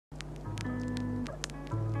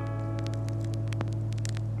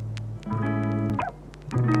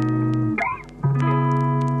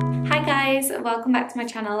welcome back to my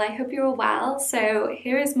channel. I hope you're all well. So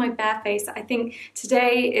here is my bare face. I think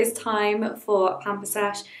today is time for a pamper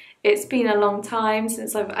sesh. It's been a long time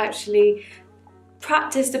since I've actually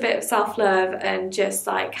practiced a bit of self-love and just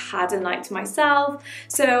like had a night to myself.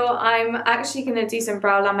 So I'm actually going to do some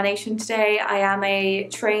brow lamination today. I am a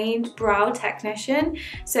trained brow technician,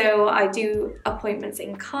 so I do appointments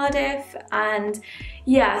in Cardiff, and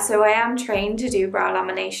yeah, so I am trained to do brow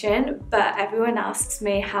lamination, but everyone asks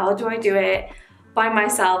me how do I do it by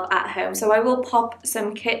myself at home. So I will pop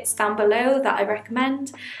some kits down below that I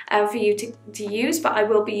recommend for you to use, but I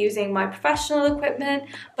will be using my professional equipment.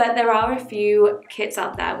 But there are a few kits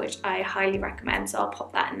out there which I highly recommend, so I'll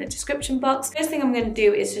pop that in the description box. First thing I'm going to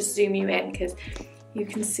do is just zoom you in because you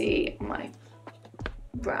can see my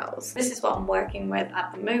brows. This is what I'm working with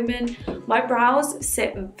at the moment. My brows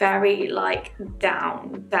sit very like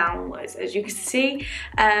downwards, as you can see.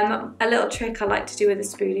 A little trick I like to do with a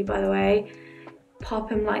spoolie, by the way, pop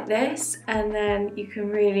them like this, and then you can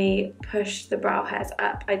really push the brow hairs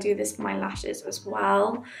up. I do this for my lashes as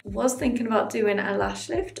well. Was thinking about doing a lash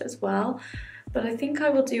lift as well, but I think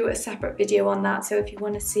I will do a separate video on that. So if you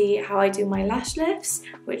want to see how I do my lash lifts,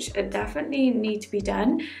 which definitely need to be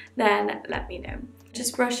done, then let me know.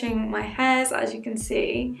 Just brushing my hairs, as you can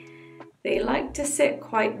see, they like to sit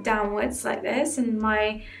quite downwards like this, and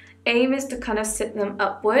my aim is to kind of sit them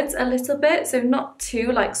upwards a little bit, so not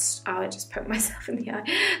too like, oh, I just poked myself in the eye,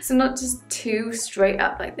 so not just too straight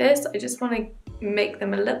up like this. I just want to make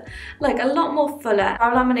them a lot more fuller.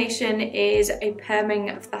 Brow lamination is a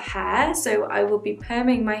perming of the hair, so I will be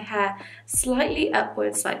perming my hair slightly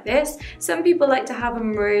upwards like this. Some people like to have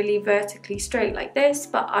them really vertically straight like this,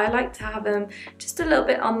 but I like to have them just a little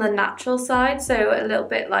bit on the natural side, so a little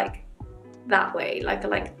bit like that way,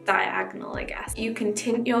 like diagonal, I guess. You can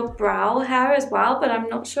tint your brow hair as well, but I'm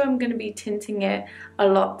not sure I'm going to be tinting it a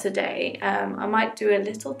lot today. I might do a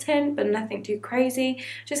little tint, but nothing too crazy,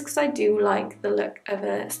 just because I do like the look of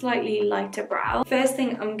a slightly lighter brow. First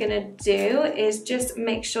thing I'm going to do is just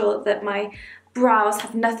make sure that my brows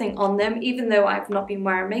have nothing on them. Even though I've not been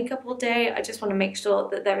wearing makeup all day, I just want to make sure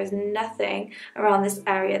that there is nothing around this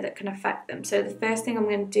area that can affect them. So the first thing I'm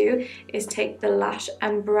going to do is take the Lash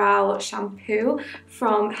and Brow shampoo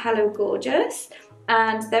from Hello Gorgeous,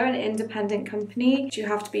 and they're an independent company. You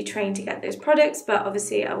have to be trained to get those products, but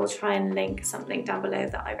obviously I will try and link something down below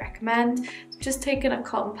that I recommend. Just taking a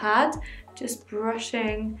cotton pad, just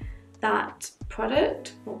brushing that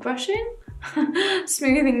product, or brushing?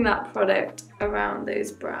 Smoothing that product around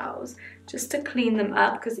those brows just to clean them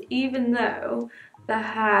up, because even though the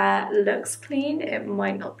hair looks clean, it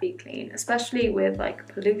might not be clean, especially with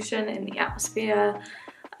like pollution in the atmosphere.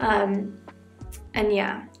 And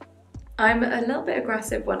yeah, I'm a little bit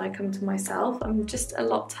aggressive when I come to myself. I'm just a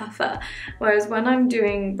lot tougher, whereas when I'm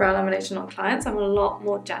doing brow lamination on clients, I'm a lot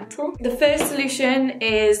more gentle. The first solution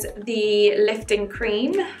is the lifting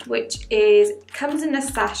cream, which comes in a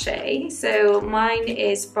sachet. So mine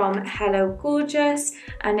is from Hello Gorgeous,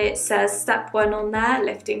 and it says step 1 on there,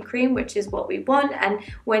 lifting cream, which is what we want. And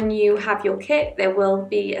when you have your kit, there will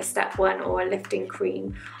be a step 1 or a lifting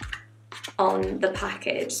cream on the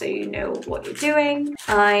package, so you know what you're doing.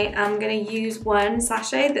 I am going to use one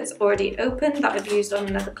sachet that's already open that I've used on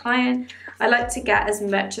another client. I like to get as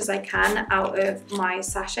much as I can out of my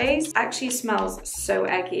sachets. It actually smells so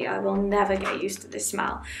eggy. I will never get used to this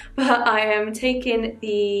smell, but I am taking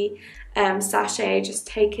the sachet, just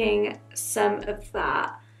taking some of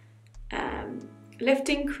that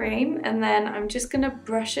lifting cream, and then I'm just going to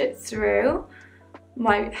brush it through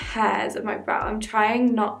my hairs of my brow. I'm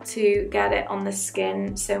trying not to get it on the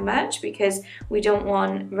skin so much because we don't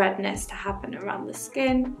want redness to happen around the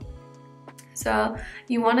skin. So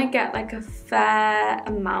you want to get like a fair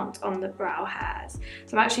amount on the brow hairs.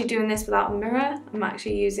 So I'm actually doing this without a mirror. I'm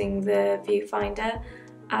actually using the viewfinder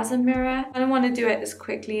as a mirror. I don't want to do it as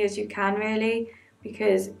quickly as you can really,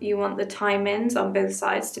 because you want the timings on both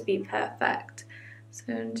sides to be perfect.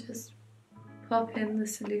 So I'm just pop in the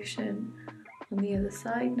solution on the other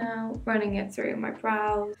side now, running it through my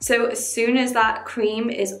brows. So as soon as that cream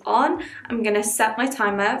is on, I'm gonna set my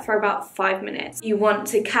timer for about 5 minutes. You want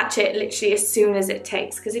to catch it literally as soon as it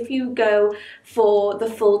takes, because if you go for the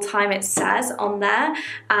full time it says on there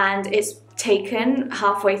and it's taken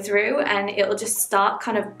halfway through, and it'll just start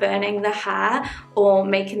kind of burning the hair or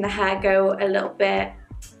making the hair go a little bit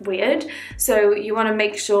weird. So you want to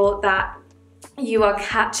make sure that you are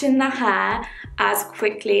catching the hair as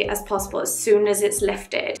quickly as possible, as soon as it's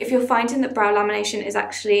lifted. If you're finding that brow lamination is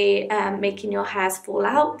actually making your hairs fall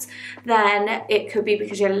out, then it could be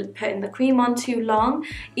because you're putting the cream on too long.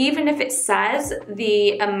 Even if it says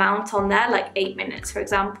the amount on there, like 8 minutes, for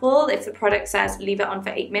example, if the product says leave it on for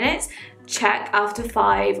 8 minutes, check after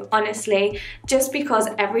 5, honestly, just because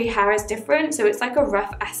every hair is different, so it's like a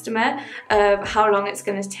rough estimate of how long it's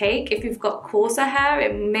going to take. If you've got coarser hair,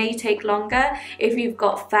 it may take longer. If you've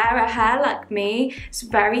got fairer hair like me, it's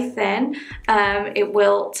very thin, it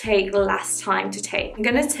will take less time to take. I'm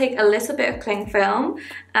going to take a little bit of cling film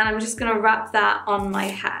and I'm just going to wrap that on my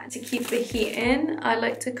hair. To keep the heat in, I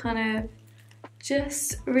like to kind of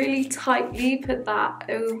just really tightly put that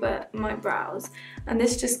over my brows, and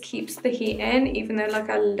this just keeps the heat in, even though like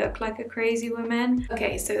I look like a crazy woman.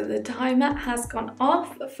 Okay, so the timer has gone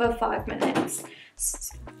off for 5 minutes,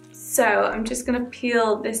 so I'm just gonna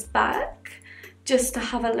peel this back just to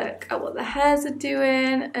have a look at what the hairs are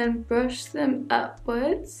doing and brush them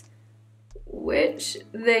upwards, which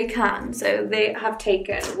they can. So they have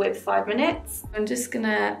taken with 5 minutes. I'm just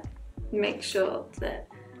gonna make sure that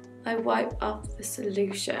I wipe off the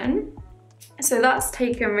solution. So that's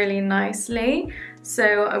taken really nicely.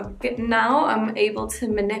 So now I'm able to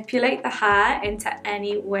manipulate the hair into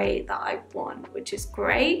any way that I want, which is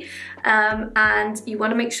great. And you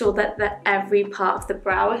want to make sure that every part of the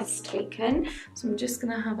brow is taken. So I'm just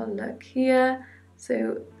gonna have a look here.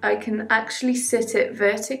 So I can actually sit it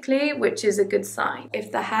vertically, which is a good sign.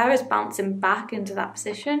 If the hair is bouncing back into that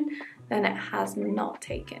position, then it has not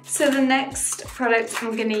taken. So the next product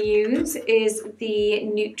I'm gonna use is the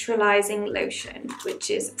neutralizing lotion,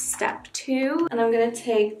 which is step 2. And I'm gonna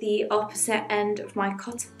take the opposite end of my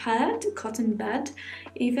cotton bud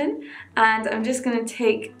even, and I'm just gonna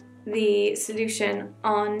take the solution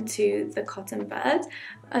onto the cotton bud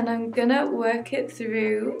and I'm gonna work it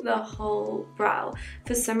through the whole brow.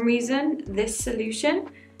 For some reason, this solution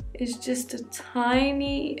is just a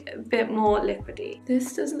tiny bit more liquidy.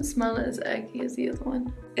 This doesn't smell as eggy as the other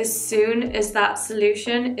one. As soon as that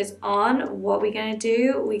solution is on, what we're gonna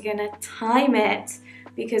do, we're gonna time it,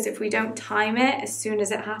 because if we don't time it as soon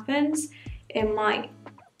as it happens, it might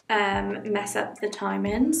mess up the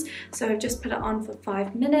timings. So I've just put it on for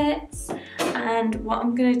 5 minutes, and what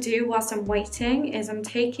I'm gonna do whilst I'm waiting is I'm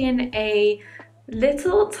taking a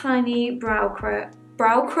little tiny brow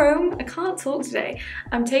comb, I can't talk today.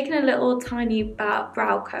 I'm taking a little tiny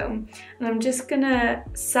brow comb and I'm just gonna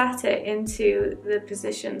set it into the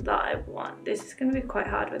position that I want. This is gonna be quite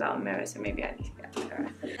hard without a mirror, so maybe I need to get a mirror.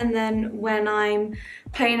 And then when I'm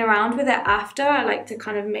playing around with it after, I like to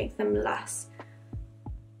kind of make them less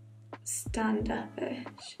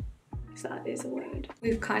stand-up-ish, if that is a word.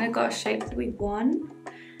 We've kind of got a shape that we want,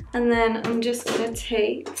 and then I'm just gonna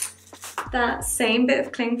take that same bit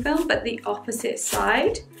of cling film but the opposite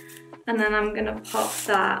side, and then I'm gonna pop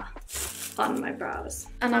that on my brows,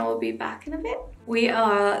 and I will be back in a bit. We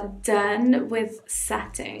are done with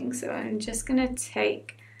setting, so I'm just gonna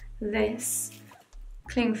take this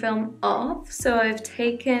cling film off. So I've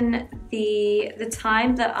taken the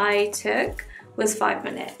time that I took was 5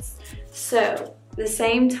 minutes, so the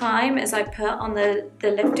same time as I put on the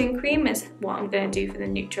lifting cream is what I'm going to do for the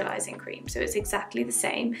neutralizing cream. So it's exactly the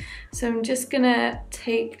same. So I'm just going to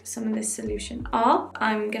take some of this solution off.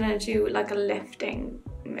 I'm going to do like a lifting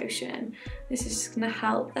motion. This is just going to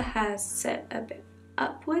help the hair sit a bit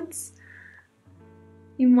upwards.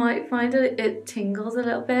 You might find it tingles a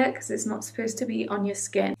little bit because it's not supposed to be on your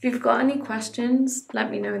skin. If you've got any questions,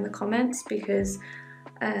 let me know in the comments, because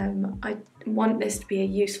I want this to be a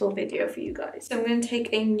useful video for you guys. So I'm going to take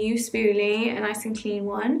a new spoolie, a nice and clean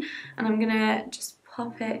one, and I'm going to just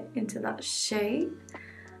pop it into that shape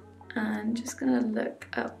and just going to look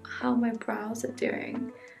at how my brows are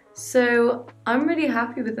doing. So I'm really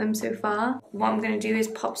happy with them so far. What I'm going to do is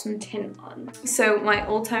pop some tint on. So my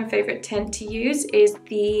all-time favourite tint to use is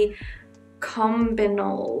the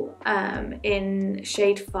Combinol in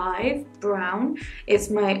shade 5 brown. It's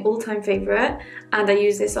my all-time favorite, and I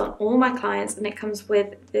use this on all my clients, and it comes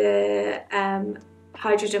with the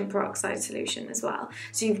hydrogen peroxide solution as well.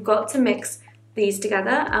 So you've got to mix these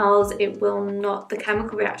together, else it will not, the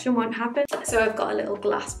chemical reaction won't happen. So I've got a little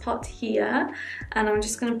glass pot here, and I'm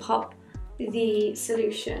just going to pop the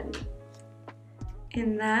solution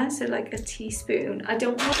in there, so like a teaspoon. I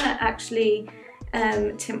don't want to actually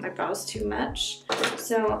tint my brows too much,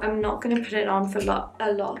 so I'm not going to put it on for a lot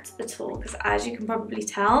at all, because as you can probably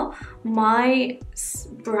tell, my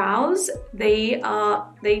brows, they're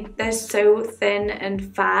so thin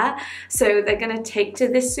and fair, so they're going to take to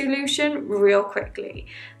this solution real quickly.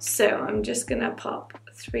 So I'm just going to pop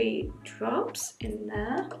 3 drops in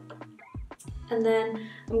there, And then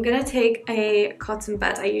I'm gonna take a cotton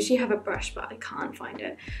bud. I usually have a brush, but I can't find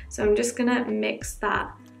it. So I'm just gonna mix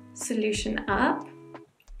that solution up,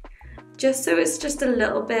 just so it's just a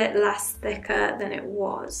little bit less thicker than it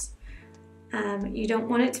was. You don't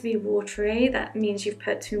want it to be watery. That means you've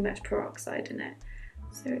put too much peroxide in it.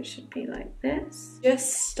 So it should be like this.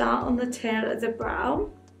 Just start on the tail of the brow.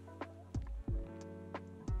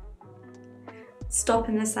 Stop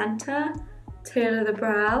in the center, tail of the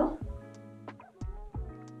brow.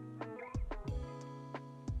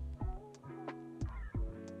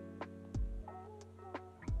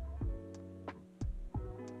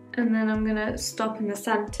 And then I'm gonna stop in the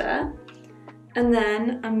center. And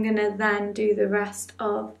then I'm gonna then do the rest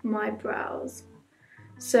of my brows.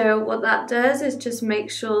 So what that does is just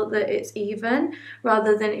make sure that it's even,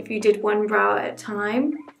 rather than if you did one brow at a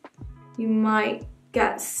time, you might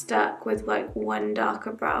get stuck with like one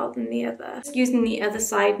darker brow than the other. Just using the other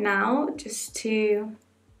side now, just to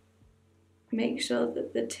make sure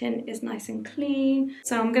that the tint is nice and clean.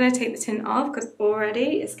 So I'm gonna take the tint off because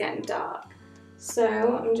already it's getting dark.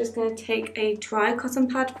 So I'm just gonna take a dry cotton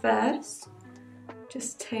pad first.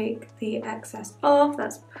 Just take the excess off.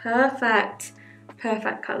 That's perfect,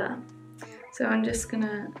 perfect color. So I'm just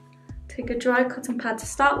gonna take a dry cotton pad to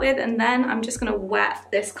start with, and then I'm just gonna wet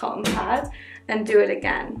this cotton pad and do it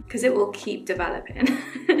again, because it will keep developing.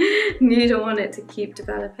 You don't want it to keep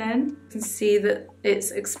developing. You can see that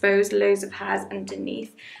it's exposed loads of hairs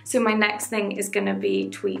underneath. So my next thing is gonna be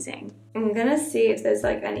tweezing. I'm gonna see if there's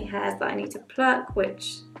like any hairs that I need to pluck,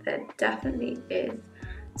 which there definitely is.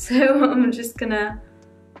 So I'm just gonna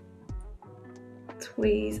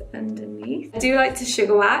tweeze underneath. I do like to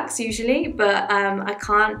sugar wax usually, but I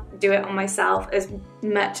can't do it on myself as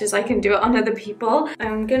much as I can do it on other people.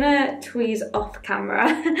 I'm gonna tweeze off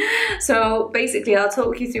camera. So basically I'll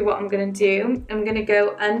talk you through what I'm gonna do. I'm gonna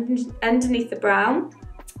go underneath the brow,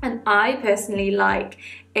 and I personally like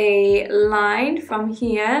a line from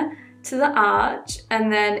here to the arch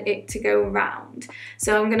and then it to go round.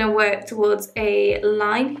 So I'm gonna work towards a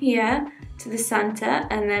line here to the center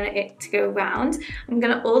and then it to go round. I'm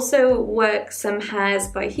gonna also work some hairs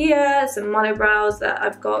by here, some monobrows that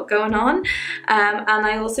I've got going on, and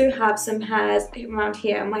I also have some hairs around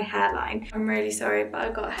here on my hairline. I'm really sorry, but I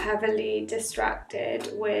got heavily distracted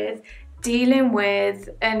with dealing with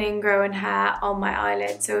an ingrown hair on my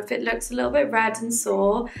eyelid. So if it looks a little bit red and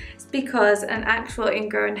sore, it's because an actual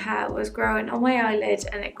ingrown hair was growing on my eyelid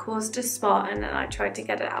and it caused a spot, and then I tried to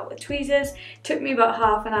get it out with tweezers. It took me about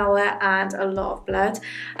half an hour and a lot of blood,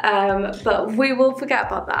 but we will forget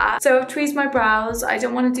about that. So I've tweezed my brows. I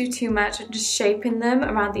don't want to do too much. I'm just shaping them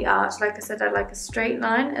around the arch. Like I said, I like a straight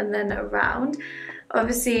line and then around.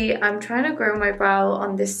 Obviously, I'm trying to grow my brow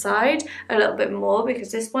on this side a little bit more because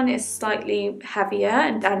this one is slightly heavier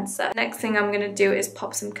and denser. Next thing I'm going to do is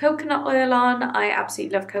pop some coconut oil on. I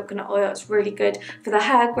absolutely love coconut oil. It's really good for the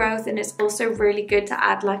hair growth, and it's also really good to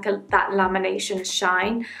add like that lamination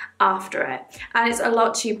shine after it. And it's a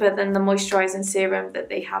lot cheaper than the moisturizing serum that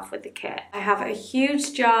they have with the kit. I have a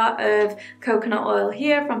huge jar of coconut oil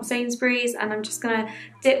here from Sainsbury's, and I'm just going to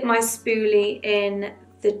dip my spoolie in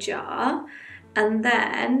the jar. And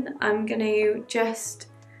then I'm gonna just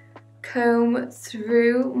comb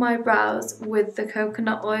through my brows with the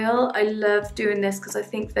coconut oil. I love doing this because I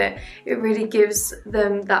think that it really gives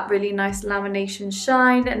them that really nice lamination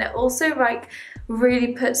shine, and it also like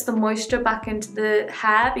really puts the moisture back into the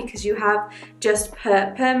hair because you have just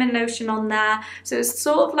permanent lotion on there. So it's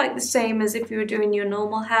sort of like the same as if you were doing your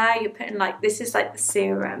normal hair. You're putting like, this is like the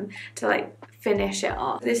serum to like finish it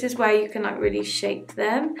off. This is where you can like really shape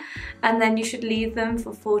them, and then you should leave them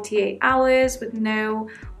for 48 hours with no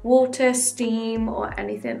water, steam or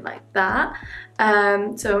anything like that.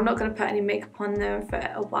 So I'm not going to put any makeup on them for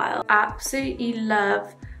a while. Absolutely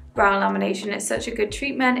love brow lamination. It's such a good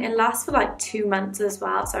treatment. It lasts for like 2 months as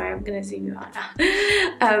well. Sorry, I'm going to zoom you out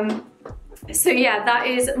now. So yeah, that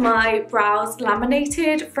is my brows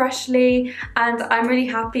laminated freshly, and I'm really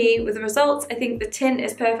happy with the results. I think the tint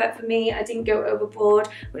is perfect for me. I didn't go overboard,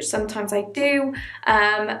 which sometimes I do,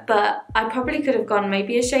 but I probably could have gone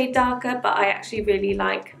maybe a shade darker, but I actually really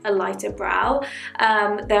like a lighter brow.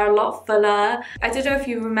 They're a lot fuller. I don't know if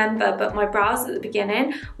you remember, but my brows at the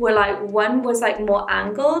beginning were like, one was like more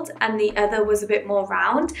angled and the other was a bit more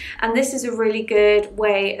round, and this is a really good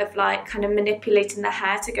way of like kind of manipulating the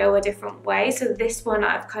hair to go a different way. So this one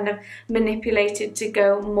I've kind of manipulated to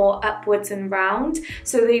go more upwards and round,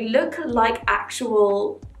 so they look like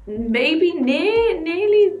actual maybe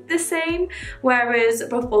nearly the same, whereas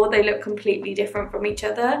before they look completely different from each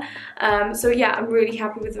other. So yeah, I'm really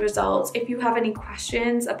happy with the results. If you have any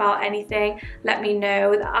questions about anything, let me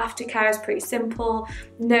know. The aftercare is pretty simple.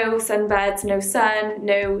 No sunbeds, no sun,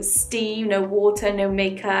 no steam, no water, no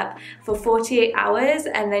makeup for 48 hours,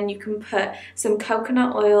 and then you can put some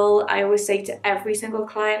coconut oil. I always say to every single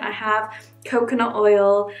client I have, coconut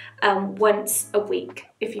oil once a week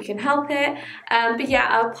if you can help it. But yeah,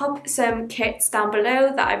 I'll pop some kits down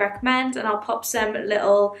below that I recommend, and I'll pop some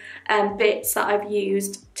little bits that I've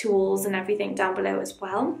used, tools and everything down below as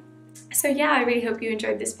well. So yeah, I really hope you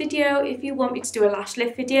enjoyed this video. If you want me to do a lash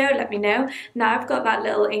lift video, let me know. Now I've got that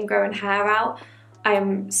little ingrown hair out,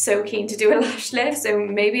 I'm so keen to do a lash lift, so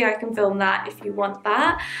maybe I can film that if you want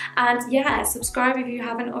that. And yeah, subscribe if you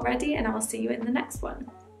haven't already, and I'll see you in the next one.